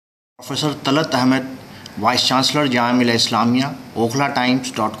Professor Talat Ahmad, vice chancellor Jamia Islamia,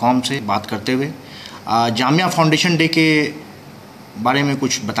 OKHLATIMES.com से बात करते हुए जामिया फाउंडेशन डे के बारे में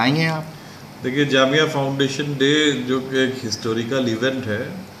कुछ बताएंगे आप? देखिए, जामिया फाउंडेशन डे जो कि एक हिस्टोरिकल इवेंट है,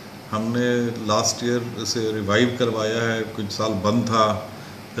 हमने लास्ट ईयर इसे रिवाइव करवाया है। कुछ साल बंद था,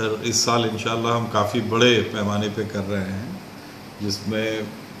 फिर इस साल इंशाल्लाह हम काफ़ी बड़े पैमाने पे कर रहे हैं, जिसमें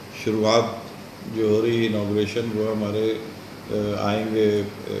शुरुआत जो हो रही इनॉग्रेशन वो हमारे आएंगे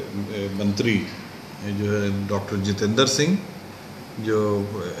मंत्री जो है डॉक्टर जितेंद्र सिंह, जो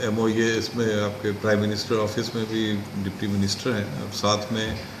MOA इसमें आपके प्राइम मिनिस्टर ऑफिस में भी डिप्टी मिनिस्टर हैं, और साथ में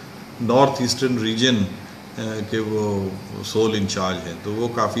नॉर्थ ईस्टर्न रीजन के वो सोल इंचार्ज हैं। तो वो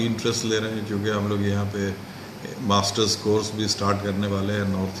काफ़ी इंटरेस्ट ले रहे हैं, क्योंकि हम लोग यहाँ पे मास्टर्स कोर्स भी स्टार्ट करने वाले हैं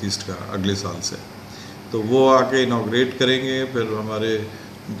नॉर्थ ईस्ट का अगले साल से। तो वो आके इनॉग्रेट करेंगे। फिर हमारे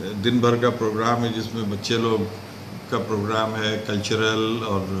दिन भर का प्रोग्राम है, जिसमें बच्चे लोग का प्रोग्राम है कल्चरल,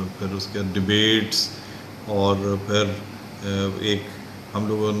 और फिर उसके डिबेट्स, और फिर एक हम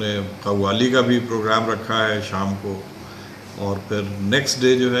लोगों ने कव्वाली का भी प्रोग्राम रखा है शाम को। और फिर नेक्स्ट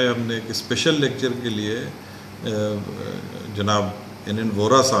डे जो है हमने एक स्पेशल लेक्चर के लिए जनाब NN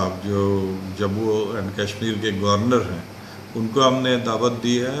वोरा साहब, जो जम्मू एंड कश्मीर के गवर्नर हैं, उनको हमने दावत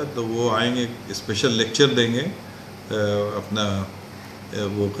दी है। तो वो आएंगे, स्पेशल लेक्चर देंगे अपना।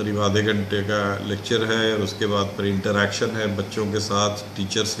 वो करीब आधे घंटे का लेक्चर है, और उसके बाद फिर इंटरेक्शन है बच्चों के साथ,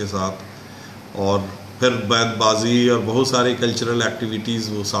 टीचर्स के साथ, और फिर बैतबाजी और बहुत सारी कल्चरल एक्टिविटीज़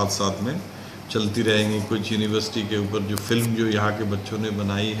वो साथ साथ में चलती रहेंगी। कुछ यूनिवर्सिटी के ऊपर जो फिल्म जो यहाँ के बच्चों ने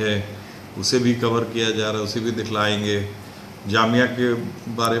बनाई है, उसे भी कवर किया जा रहा है, उसे भी दिखलाएंगे। जामिया के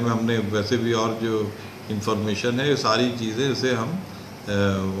बारे में हमने वैसे भी और जो इंफॉर्मेशन है, ये सारी चीज़ें इसे हम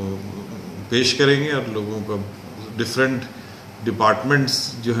पेश करेंगे, और लोगों को डिफरेंट डिपार्टमेंट्स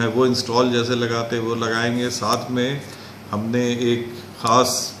जो है वो इंस्टॉल जैसे लगाते वो लगाएंगे। साथ में हमने एक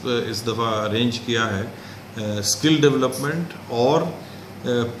ख़ास इस दफ़ा अरेंज किया है स्किल डेवलपमेंट और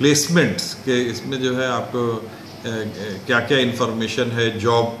प्लेसमेंट्स के। इसमें जो है आपको क्या क्या इंफॉर्मेशन है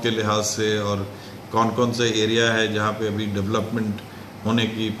जॉब के लिहाज से, और कौन कौन से एरिया है जहाँ पे अभी डेवलपमेंट होने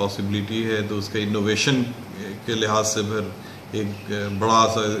की पॉसिबिलिटी है, तो उसके इनोवेशन के लिहाज से फिर एक बड़ा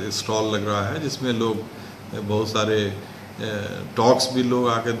सा स्टॉल लग रहा है, जिसमें लोग बहुत सारे टॉक्स भी लोग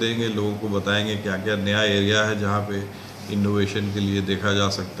आकर देंगे, लोगों को बताएंगे क्या क्या नया एरिया है जहाँ पे इनोवेशन के लिए देखा जा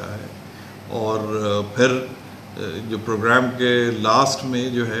सकता है। और फिर जो प्रोग्राम के लास्ट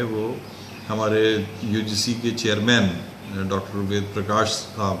में जो है वो हमारे UGC के चेयरमैन डॉक्टर वेद प्रकाश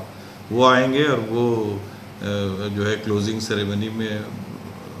साहब वो आएंगे, और वो जो है क्लोजिंग सेरेमनी में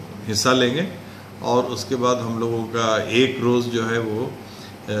हिस्सा लेंगे। और उसके बाद हम लोगों का एक रोज़ जो है वो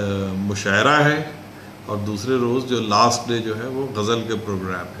मुशायरा है, और दूसरे रोज़ जो लास्ट डे जो है वो गज़ल के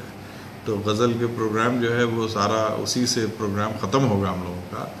प्रोग्राम है। तो गज़ल के प्रोग्राम जो है वो सारा उसी से प्रोग्राम ख़त्म होगा हम लोगों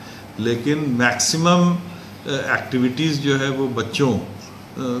का। लेकिन मैक्सिमम एक्टिविटीज़ जो है वो बच्चों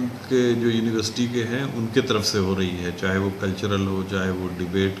के जो यूनिवर्सिटी के हैं उनके तरफ से हो रही है, चाहे वो कल्चरल हो, चाहे वो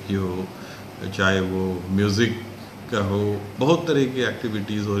डिबेट की हो, चाहे वो म्यूज़िक का हो। बहुत तरह की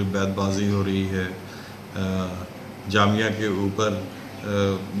एक्टिविटीज़ हो रही, बैतबाजी हो रही है, जामिया के ऊपर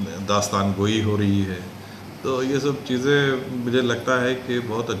दास्तान गोई हो रही है। तो ये सब चीज़ें मुझे लगता है कि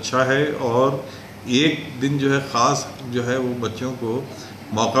बहुत अच्छा है, और एक दिन जो है ख़ास जो है वो बच्चों को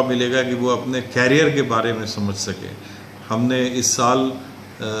मौका मिलेगा कि वो अपने कैरियर के बारे में समझ सकें। हमने इस साल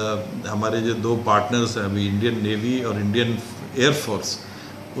हमारे जो 2 पार्टनर्स हैं अभी, इंडियन नेवी और इंडियन एयरफोर्स,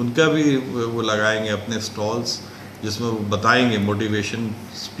 उनका भी वो लगाएंगे अपने स्टॉल्स, जिसमें वो बताएंगे, मोटिवेशन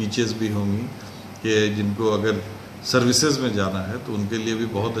स्पीचेस भी होंगी कि जिनको अगर सर्विसेज में जाना है तो उनके लिए भी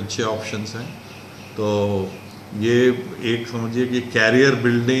बहुत अच्छे ऑप्शंस हैं। तो ये एक समझिए कि कैरियर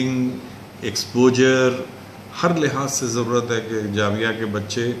बिल्डिंग, एक्सपोजर, हर लिहाज से ज़रूरत है कि जामिया के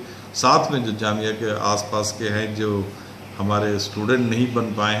बच्चे, साथ में जो जामिया के आसपास के हैं, जो हमारे स्टूडेंट नहीं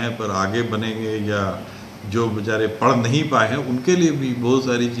बन पाए हैं पर आगे बनेंगे, या जो बेचारे पढ़ नहीं पाए हैं, उनके लिए भी बहुत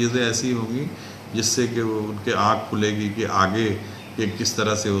सारी चीज़ें ऐसी होंगी जिससे कि वो उनके आँख खुलेगी कि आगे कि किस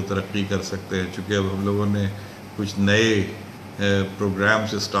तरह से वो तरक्की कर सकते हैं। चूँकि अब हम लोगों ने कुछ नए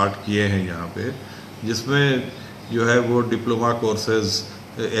प्रोग्राम्स स्टार्ट किए हैं यहाँ पे, जिसमें जो है वो डिप्लोमा कोर्सेज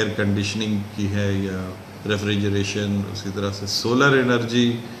एयर कंडीशनिंग की है, या रेफ्रिजरेशन, उसी तरह से सोलर एनर्जी,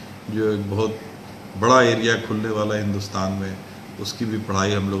 जो एक बहुत बड़ा एरिया खुलने वाला है हिंदुस्तान में, उसकी भी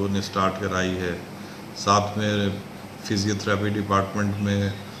पढ़ाई हम लोगों ने स्टार्ट कराई है। साथ में फिजियोथेरेपी डिपार्टमेंट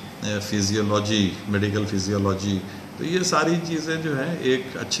में फिजियोलॉजी, मेडिकल फिजियोलॉजी। तो ये सारी चीज़ें जो हैं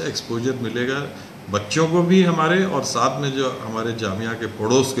एक अच्छा एक्सपोजर मिलेगा बच्चों को भी हमारे, और साथ में जो हमारे जामिया के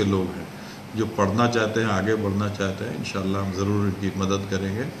पड़ोस के लोग हैं जो पढ़ना चाहते हैं, आगे बढ़ना चाहते हैं, इंशाल्लाह हम ज़रूर इनकी मदद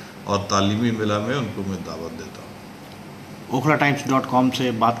करेंगे, और तालीमी मेला में उनको मैं दावत देता हूँ। OKHLATIMES.com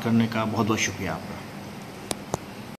से बात करने का बहुत बहुत शुक्रिया आपका।